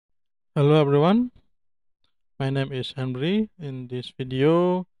Hello everyone, my name is Henry. In this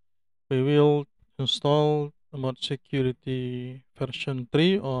video, we will install ModSecurity version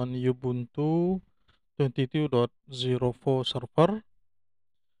 3 on Ubuntu 22.04 server,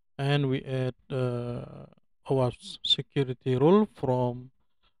 and we add OWASP security rule from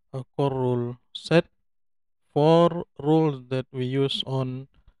a core rule set for rules that we use on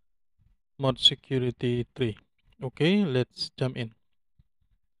ModSecurity 3. Okay, let's jump in.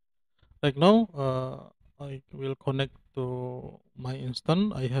 Right now, I will connect to my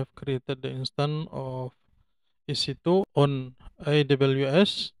instance. I have created the instance of EC2 on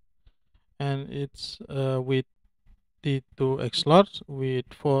AWS, and it's with T2 XLarge with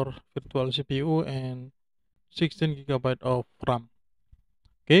 4 virtual CPU and 16 gigabyte of RAM.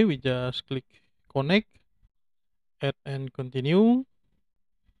 Okay, we just click connect, add and continue.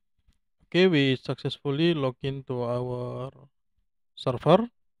 Okay, we successfully log into our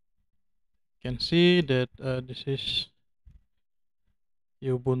server. You can see that this is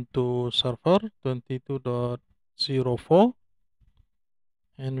Ubuntu server 22.04,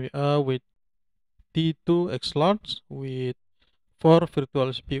 and we are with T2 XLarge with 4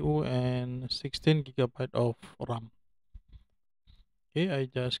 virtual CPU and 16 gigabyte of RAM. Okay, I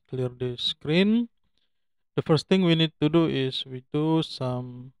just clear the screen. The first thing we need to do is we do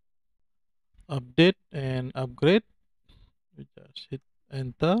some update and upgrade. We just hit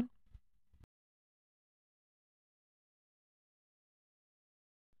enter.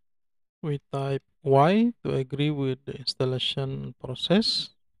 We type Y to agree with the installation process.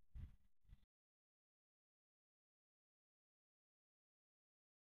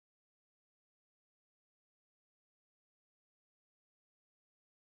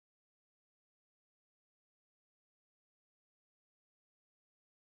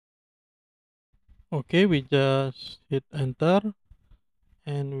 Okay, we just hit enter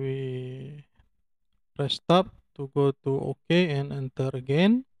and we press tab to go to OK and enter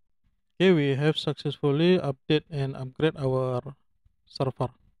again. Okay, we have successfully update and upgrade our server.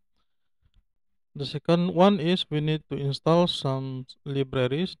 The second one is we need to install some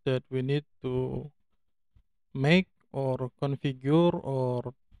libraries that we need to make or configure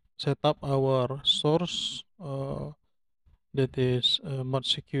or set up our source, that is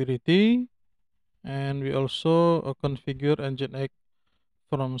ModSecurity, and we also configure Nginx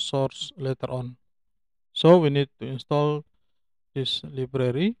from source later on. So we need to install this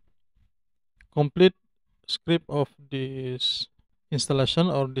library. Complete script of this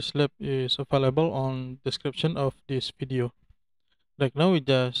installation or this lab is available on description of this video. Right now we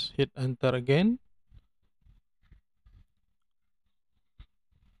just hit enter again.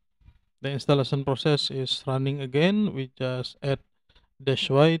 The installation process is running again. We just add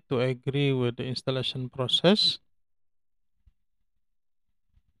 -y to agree with the installation process.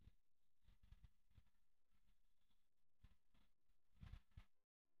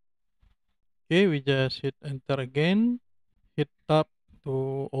 Okay, we just hit enter again. Hit tab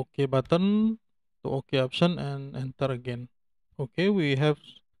to OK button, to OK option, and enter again. Okay, we have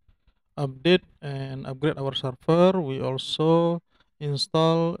update and upgrade our server. We also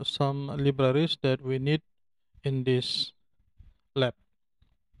install some libraries that we need in this lab.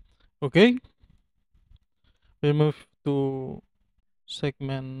 Okay, we move to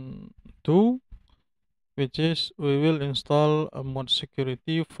segment 2, which is we will install a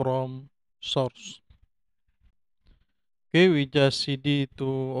ModSecurity from source. Okay, we just cd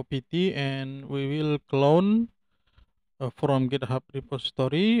to opt and we will clone from GitHub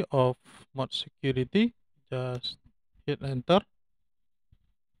repository of ModSecurity. Just hit enter.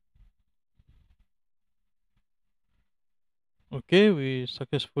 Okay, we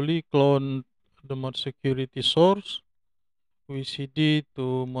successfully cloned the ModSecurity source. We cd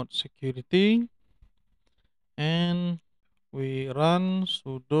to ModSecurity and we run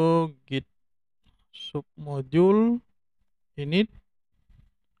sudo git submodule init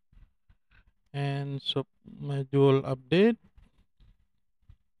and submodule update.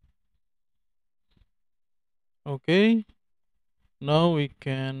 Okay, now we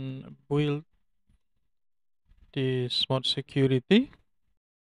can build this ModSecurity.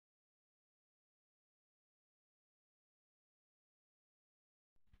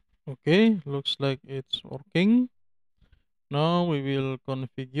 Okay, looks like it's working. Now we will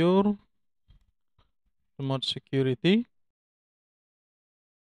configure the ModSecurity.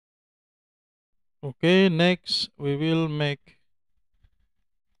 Okay, next we will make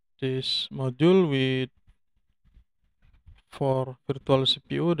this module with 4 virtual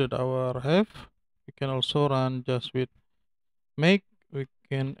CPU that our have. We can also run just with make. We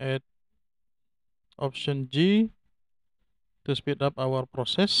can add option G to speed up our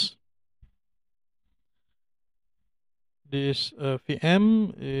process. this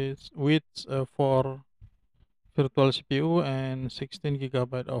VM is with 4 virtual CPU and 16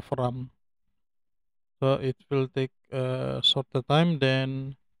 gigabyte of RAM. So it will take shorter time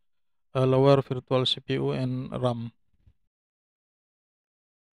than a lower virtual CPU and RAM.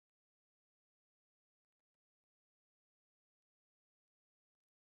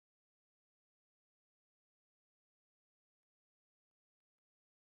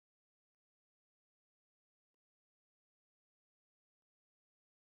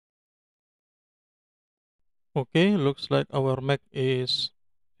 Okay, looks like our Mac is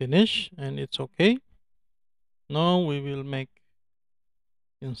finished and it's okay. Now we will make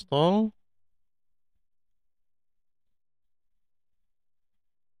install.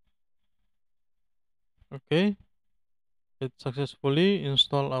 Okay, it successfully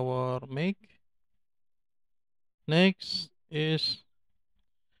install our Mac. Next is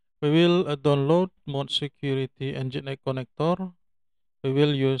we will download ModSecurity Nginx connector. We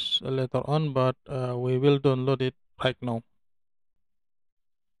will use later on, but we will download it right now.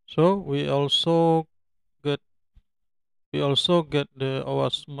 So get we also get the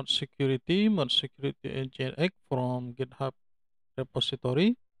OWASP ModSecurity Nginx from GitHub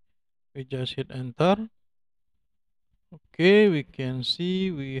repository. We just hit enter. Okay, we can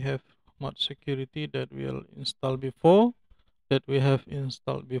see we have ModSecurity that we have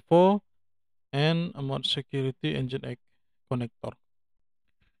installed before, and a ModSecurity Nginx connector.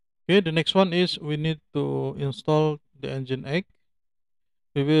 Okay, the next one is we need to install the Nginx.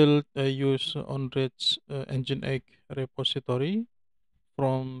 We will use OnRed's Nginx repository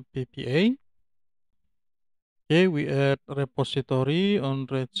from PPA. Okay, we add repository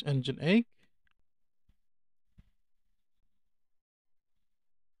OnRed's Nginx.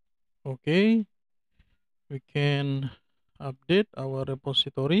 Okay, we can update our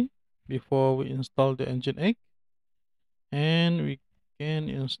repository before we install the Nginx, and we can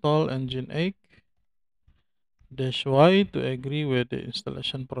install Nginx -y to agree with the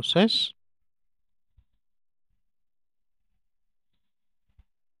installation process.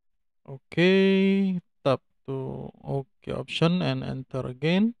 Okay, tap to OK option and enter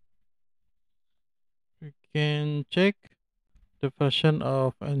again. We can check the version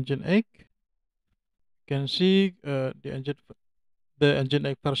of Nginx. You can see the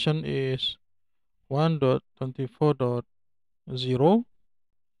Nginx version is 1.24.0.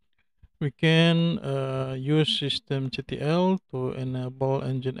 We can use systemctl to enable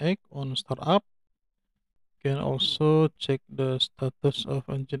Nginx on startup. Can also check the status of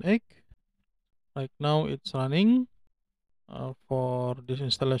Nginx. Right now it's running. For this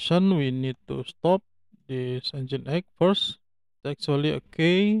installation, we need to stop this Nginx first. It's actually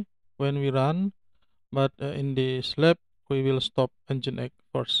okay when we run, but in this lab, we will stop Nginx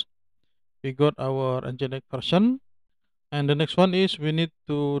first. We got our Nginx version, and the next one is we need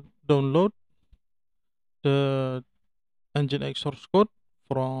to download the Nginx source code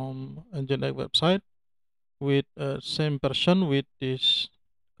from Nginx website with same version with this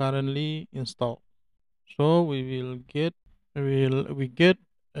currently installed. So we get Nginx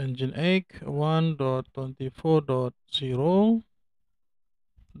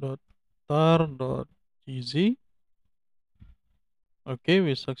 1.24.0.tar.gz. Okay,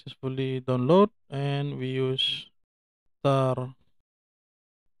 we successfully download and we use tar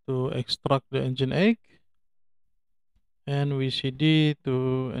to extract the Nginx, and we cd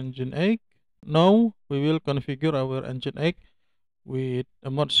to Nginx. Now we will configure our Nginx with a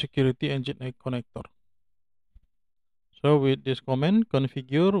ModSecurity Nginx connector. So with this command,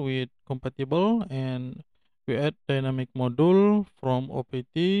 configure with compatible, and we add dynamic module from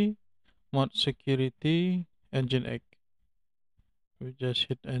opt ModSecurity Nginx. We just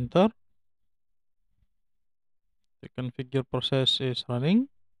hit enter. The configure process is running.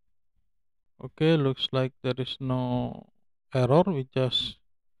 Okay, looks like there is no error. We just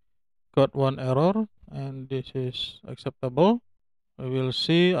got one error, and this is acceptable. We will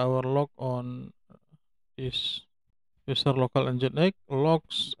see our log on this user local nginx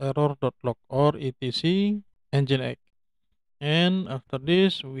logs error.log or etc nginx. And after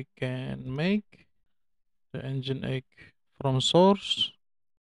this, we can make the nginx from source.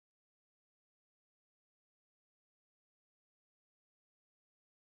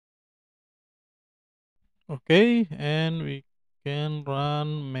 Okay, and we can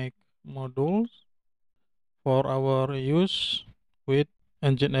run make modules for our use with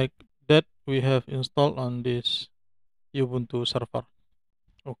Nginx that we have installed on this Ubuntu server.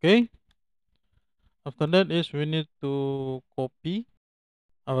 Okay, after that is we need to copy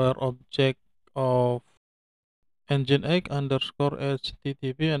our object of Nginx underscore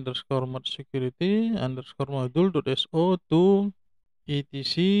http underscore ModSecurity underscore module.so to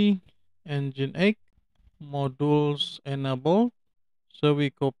etc Nginx modules enable. So we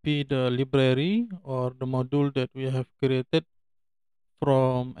copy the library or the module that we have created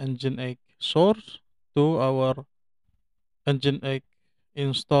from Nginx source to our Nginx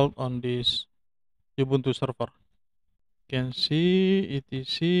installed on this Ubuntu server. You can see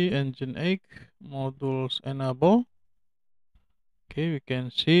etc Nginx modules enable. Okay, we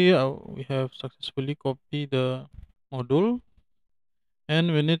can see we have successfully copied the module,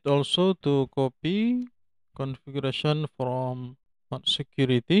 and we need also to copy configuration from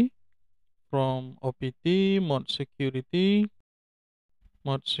ModSecurity, from opt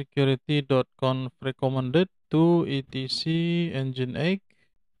modsecurity.conf recommended to etc Nginx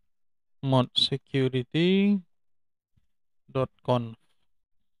modsecurity.conf,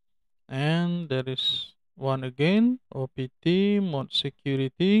 and there is one again, opt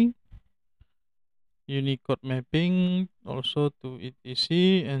modsecurity Unicode mapping also to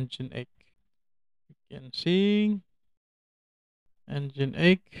etc Nginx. You can see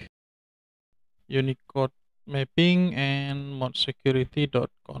Nginx Unicode mapping and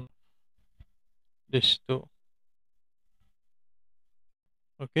modsecurity.conf, these two.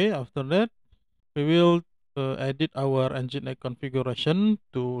 Okay, after that we will edit our Nginx configuration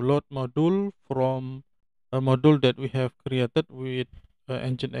to load module from a module that we have created with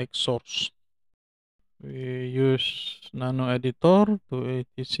Nginx source. We use nano editor to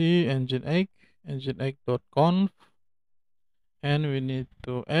etc Nginx nginx.conf, and we need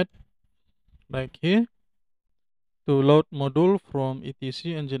to add like here to load module from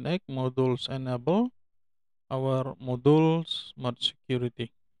etc Nginx modules enable our modules mod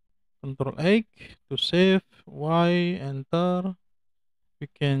security. Control X to save, Y enter. We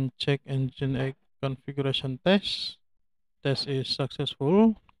can check Nginx configuration test. Test is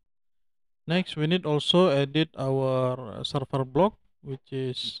successful. Next, we need also edit our server block, which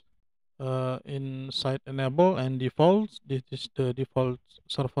is in site enable and defaults. This is the default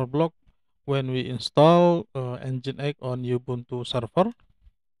server block when we install Nginx on Ubuntu server.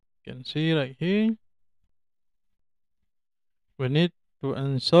 You can see right here. We need to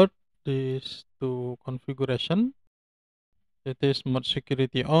insert these two configuration. It is mod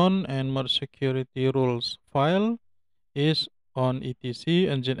security on and mod security rules file is on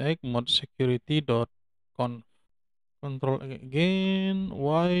etc Nginx mod security.conf. Control again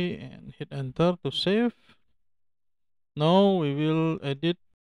Y and hit enter to save. Now we will edit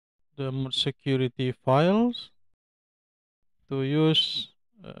the mod security files to use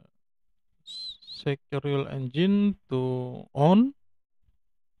securial engine to on,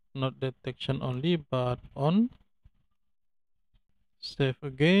 not detection only but on. Save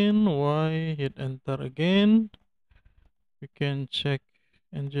again, Y, hit enter again. We can check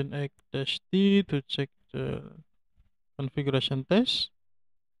Nginx-T to check the configuration test.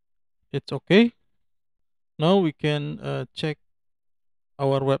 It's okay. Now we can check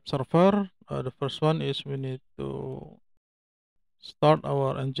our web server. The first one is we need to start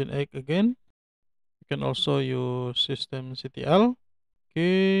our Nginx again. You can also use systemctl.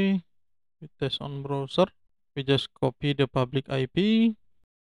 Okay, we test on browser. We just copy the public IP.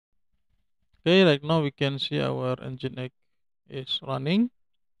 Okay, right now we can see our Nginx is running.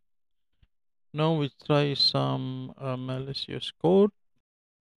 Now we try some malicious code.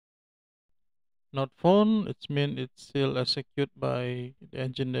 Not found. It means it's still executed by the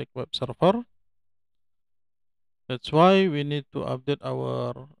Nginx web server. That's why we need to update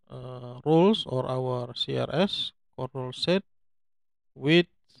our rules or our CRS core rule set with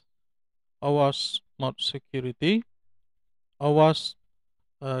OWASP ModSecurity, OWASP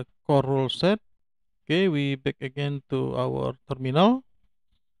core rule set. Okay, we back again to our terminal.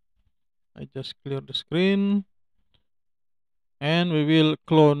 I just clear the screen, and we will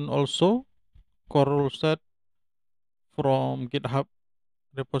clone also core rule set from GitHub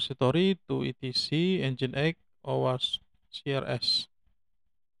repository to etc Nginx OWASP CRS.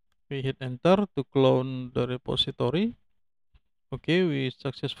 We hit enter to clone the repository. Okay, we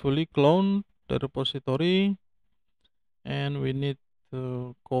successfully cloned the repository, and we need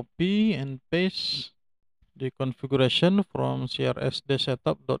to copy and paste the configuration from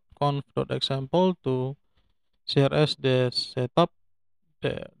crs-setup.conf.example to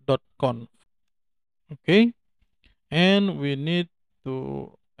crs-setup.conf. Okay, and we need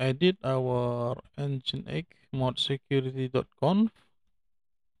to edit our Nginx modsecurity.conf,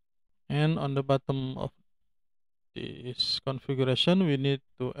 and on the bottom of this configuration we need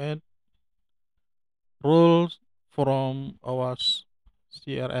to add rules from OWASP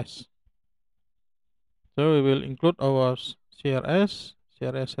CRS. So we will include our CRS,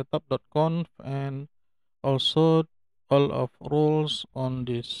 crsetup.conf, and also all of rules on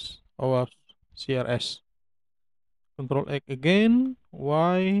this OWASP CRS. Control X again,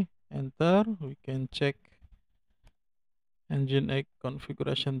 Y, enter. We can check Nginx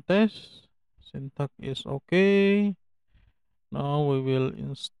configuration test. Syntax is okay. Now we will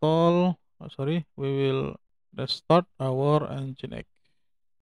install, we will restart our Nginx.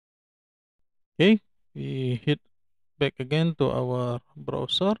 Okay, we hit back again to our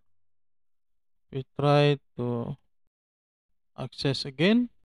browser. We try to access again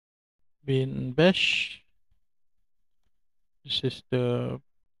bin bash. This is the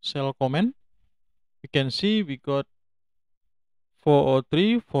shell command. You can see we got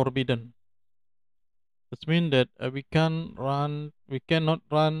 403 forbidden. That means that we cannot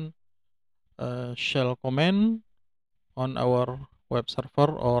run a shell command on our web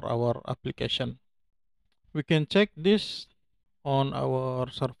server or our application. We can check this on our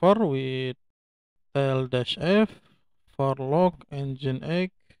server with tail-f for log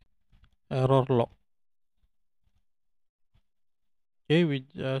nginx error log. Okay, we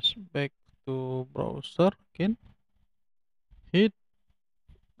just back to browser again, hit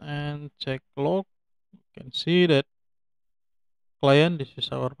and check log. You can see that client, this is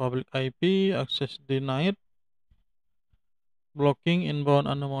our public IP, access denied, blocking inbound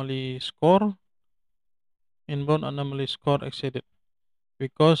anomaly score exceeded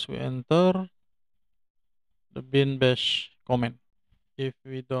because we enter the bin bash command. If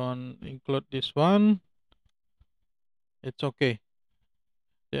we don't include this one, it's okay.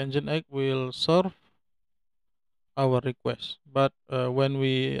 The Nginx will serve our request. But when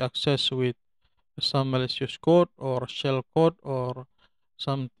we access with some malicious code or shell code or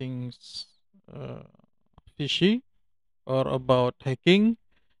something uh, fishy or about hacking,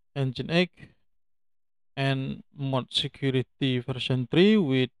 Nginx and ModSecurity version 3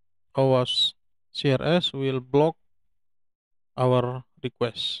 with OWASP CRS will block our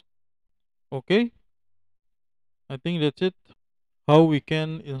request. Okay, I think that's it. How we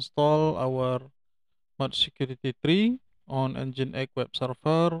can install our ModSecurity 3 on Nginx web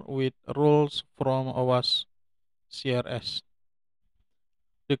server with rules from OWASP CRS.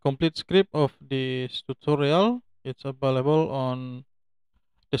 The complete script of this tutorial is available on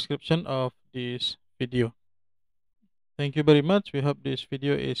description of this video. Thank you very much. We hope this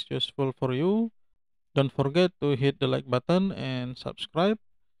video is useful for you. Don't forget to hit the like button and subscribe.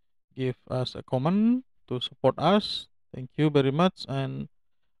 Give us a comment to support us. Thank you very much, and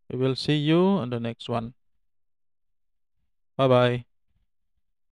we will see you on the next one. Bye bye.